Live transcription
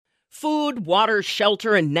Food, water,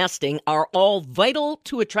 shelter, and nesting are all vital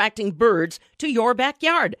to attracting birds to your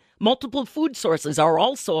backyard. Multiple food sources are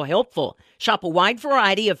also helpful. Shop a wide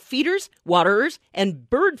variety of feeders, waterers, and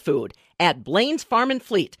bird food at Blaine's Farm and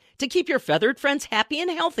Fleet to keep your feathered friends happy and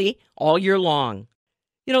healthy all year long.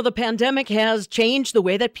 You know, the pandemic has changed the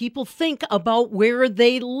way that people think about where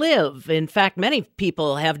they live. In fact, many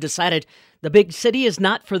people have decided the big city is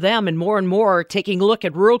not for them, and more are taking a look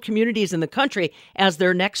at rural communities in the country as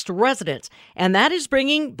their next residence. And that is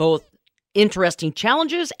bringing both interesting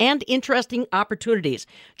challenges and interesting opportunities.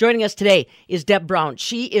 Joining us today is Deb Brown.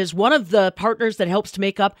 She is one of the partners that helps to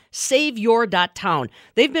make up SaveYour.town.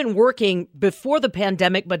 They've been working before the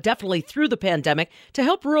pandemic, but definitely through the pandemic, to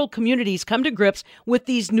help rural communities come to grips with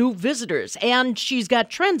these new visitors. And she's got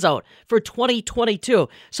trends out for 2022.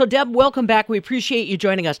 So Deb, welcome back. We appreciate you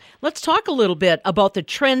joining us. Let's talk a little bit about the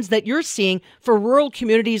trends that you're seeing for rural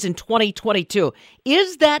communities in 2022.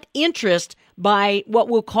 Is that interest by what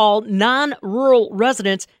we'll call non-rural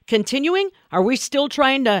residents continuing? Are we still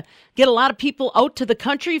trying to get a lot of people out to the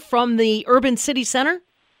country from the urban city center?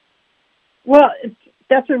 Well,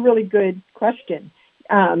 that's a really good question.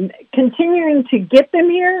 Continuing to get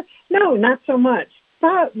them here? No, not so much.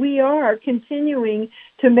 But we are continuing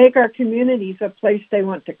to make our communities a place they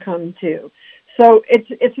want to come to. So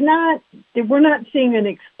it's not, we're not seeing an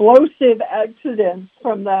explosive exodus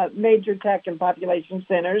from the major tech and population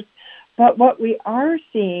centers. But what we are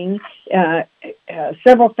seeing,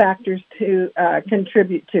 several factors to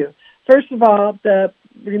contribute to. First of all, the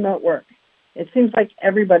remote work. It seems like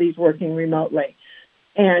everybody's working remotely.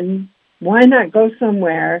 And why not go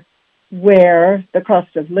somewhere where the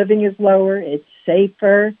cost of living is lower, it's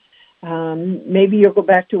safer, maybe you'll go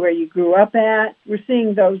back to where you grew up at. We're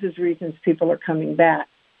seeing those as reasons people are coming back.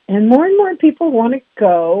 And more people want to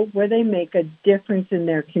go where they make a difference in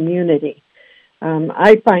their community.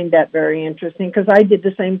 I find that very interesting because I did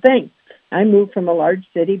the same thing. I moved from a large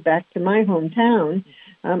city back to my hometown.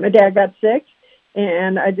 My dad got sick,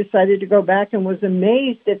 and I decided to go back and was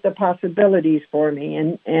amazed at the possibilities for me.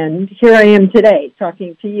 And here I am today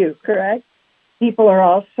talking to you, correct? People are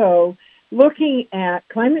also looking at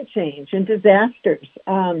climate change and disasters.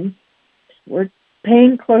 We're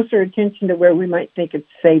paying closer attention to where we might think it's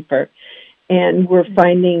safer. And we're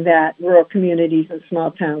finding that rural communities and small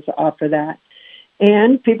towns offer that.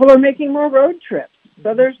 And people are making more road trips.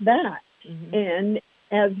 So there's that. Mm-hmm. And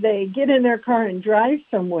as they get in their car and drive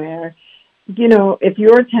somewhere, you know, if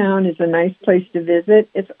your town is a nice place to visit,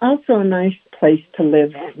 it's also a nice place to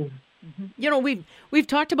live in. Mm-hmm. You know, we've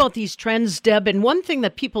talked about these trends, Deb, and one thing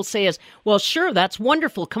that people say is, well, sure, that's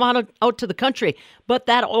wonderful. Come on out to the country. But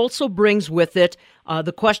that also brings with it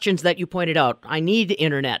the questions that you pointed out. I need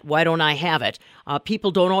internet. Why don't I have it?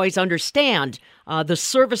 People don't always understand the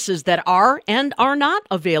services that are and are not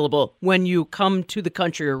available when you come to the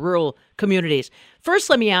country or rural communities. First,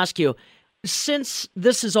 let me ask you, since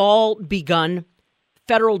this has all begun,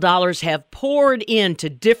 federal dollars have poured into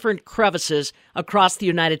different crevices across the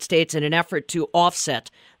United States in an effort to offset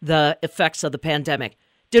the effects of the pandemic.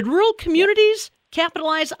 Did rural communities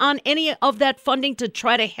capitalize on any of that funding to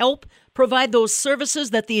try to help provide those services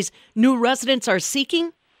that these new residents are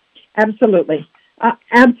seeking? Absolutely.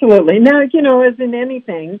 Absolutely. Now, you know, as in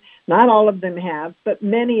anything, not all of them have, but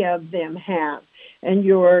many of them have. And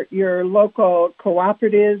your local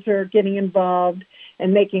cooperatives are getting involved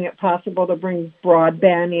and making it possible to bring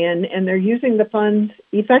broadband in, and they're using the funds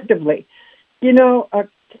effectively. You know, a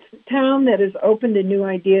town that is open to new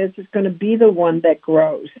ideas is going to be the one that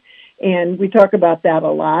grows. And we talk about that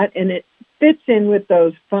a lot, and it fits in with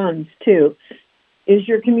those funds, too. Is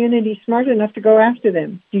your community smart enough to go after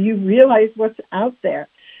them? Do you realize what's out there?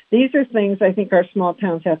 These are things I think our small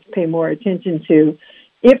towns have to pay more attention to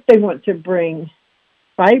if they want to bring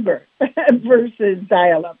fiber versus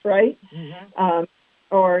dial-up, right? Mm-hmm.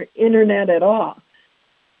 Or internet at all.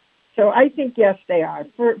 So I think, yes, they are,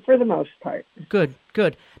 for the most part. Good.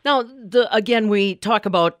 Now, again, we talk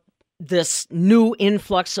about this new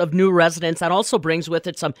influx of new residents. That also brings with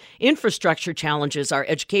it some infrastructure challenges, our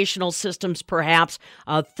educational systems, perhaps,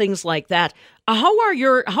 things like that. How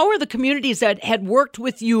are the communities that had worked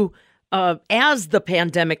with you as the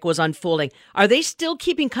pandemic was unfolding? Are they still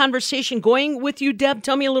keeping conversation going with you, Deb?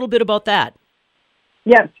 Tell me a little bit about that.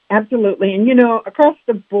 Yes, absolutely. And, you know, across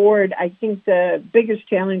the board, I think the biggest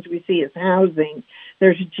challenge we see is housing.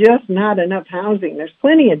 There's just not enough housing. There's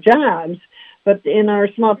plenty of jobs, but in our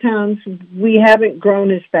small towns, we haven't grown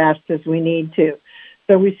as fast as we need to.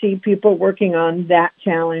 So we see people working on that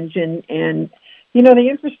challenge and The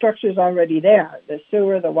infrastructure is already there. The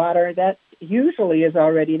sewer, the water, that usually is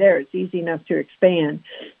already there. It's easy enough to expand.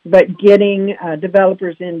 But getting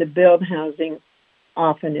developers in to build housing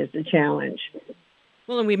often is a challenge.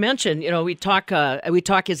 Well, and we mentioned, we talk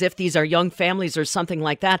as if these are young families or something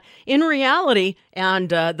like that. In reality, and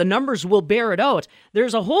the numbers will bear it out,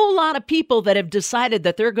 there's a whole lot of people that have decided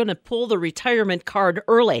that they're going to pull the retirement card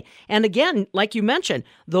early. And again, like you mentioned,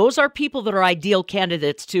 those are people that are ideal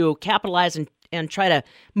candidates to capitalize and try to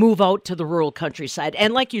move out to the rural countryside.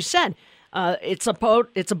 And like you said, it's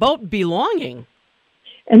about belonging.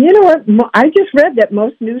 And you know what? I just read that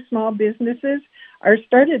most new small businesses are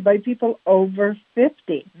started by people over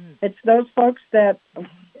 50. It's those folks that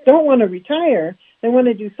don't want to retire. They want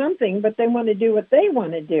to do something, but they want to do what they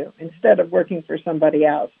want to do instead of working for somebody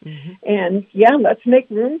else. Mm-hmm. And, let's make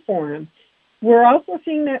room for them. We're also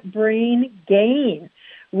seeing that brain gain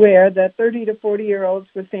where the 30 to 40-year-olds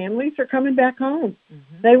with families are coming back home.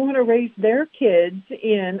 Mm-hmm. They want to raise their kids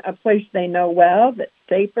in a place they know well, that's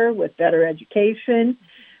safer, with better education,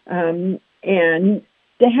 and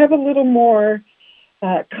they have a little more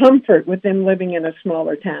comfort with them living in a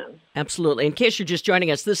smaller town. Absolutely. In case you're just joining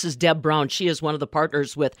us, this is Deb Brown. She is one of the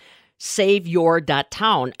partners with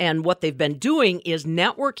SaveYour.town. And what they've been doing is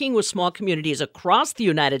networking with small communities across the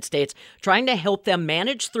United States, trying to help them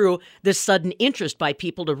manage through this sudden interest by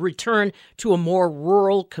people to return to a more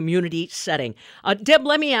rural community setting. Deb,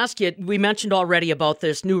 let me ask you, we mentioned already about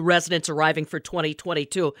this new residents arriving for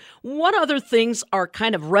 2022. What other things are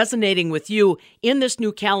kind of resonating with you in this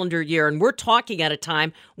new calendar year? And we're talking at a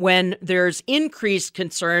time when there's increased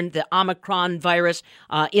concern, the Omicron virus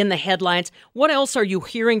in the headlines. What else are you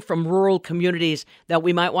hearing from rural communities that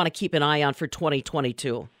we might want to keep an eye on for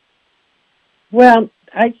 2022? Well,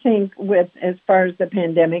 I think as far as the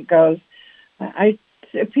pandemic goes,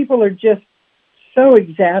 people are just so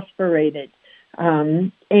exasperated.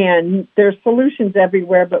 And there's solutions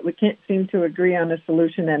everywhere, but we can't seem to agree on a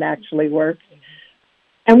solution that actually works.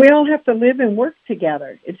 And we all have to live and work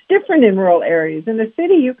together. It's different in rural areas. In the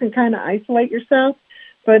city, you can kind of isolate yourself.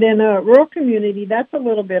 But in a rural community, that's a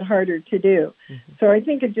little bit harder to do. Mm-hmm. So I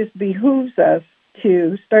think it just behooves us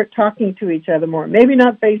to start talking to each other more. Maybe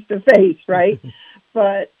not face-to-face, right?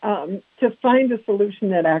 But to find a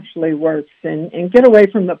solution that actually works and get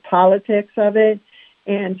away from the politics of it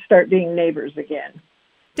and start being neighbors again.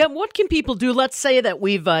 Deb, what can people do? Let's say that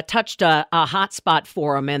we've touched a hot spot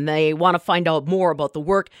for them and they want to find out more about the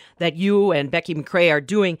work that you and Becky McCrae are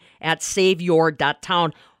doing at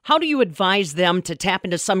SaveYour.town. How do you advise them to tap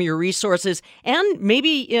into some of your resources and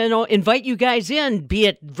maybe, invite you guys in, be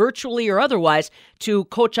it virtually or otherwise, to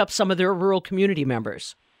coach up some of their rural community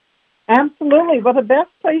members? Absolutely. Well, the best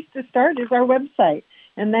place to start is our website,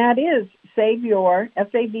 and that is SaveYour,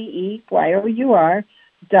 SaveYour,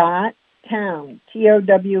 .town,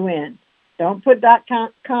 TOWN. Don't put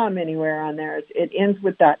 .com anywhere on there. It ends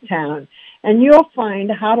with .town. And you'll find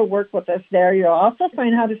how to work with us there. You'll also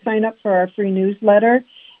find how to sign up for our free newsletter.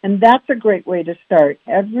 And that's a great way to start.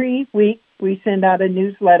 Every week we send out a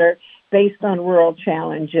newsletter based on rural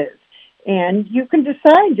challenges. And you can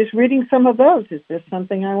decide, just reading some of those, is this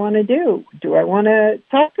something I want to do? Do I want to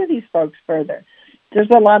talk to these folks further? There's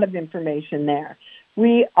a lot of information there.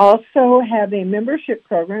 We also have a membership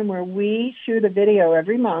program where we shoot a video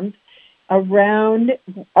every month around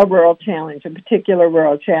a rural challenge, a particular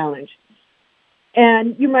rural challenge.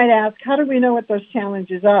 And you might ask, how do we know what those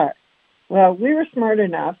challenges are? Well, we were smart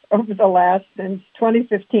enough over the last, since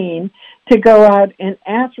 2015, to go out and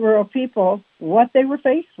ask rural people what they were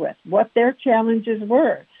faced with, what their challenges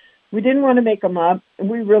were. We didn't want to make them up.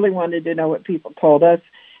 We really wanted to know what people told us.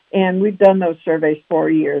 And we've done those surveys 4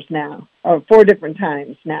 different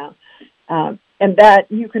times now. And that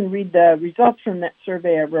you can read the results from that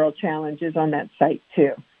survey of rural challenges on that site,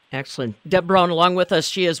 too. Excellent. Deb Brown along with us.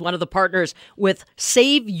 She is one of the partners with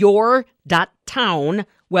SaveYour.town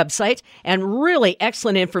website, and really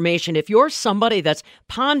excellent information. If you're somebody that's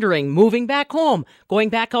pondering moving back home, going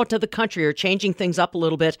back out to the country, or changing things up a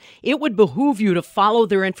little bit, it would behoove you to follow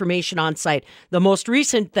their information on site. The most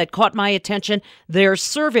recent that caught my attention, their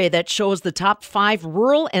survey that shows the top 5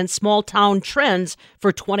 rural and small town trends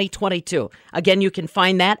for 2022. Again, you can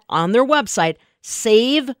find that on their website,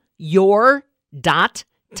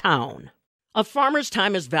 SaveYour.town. A farmer's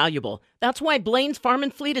time is valuable. That's why Blaine's Farm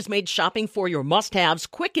and Fleet has made shopping for your must-haves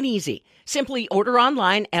quick and easy. Simply order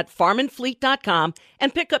online at farmandfleet.com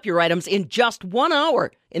and pick up your items in just 1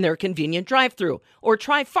 hour in their convenient drive-thru. Or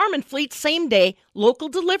try Farm and Fleet's same-day local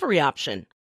delivery option.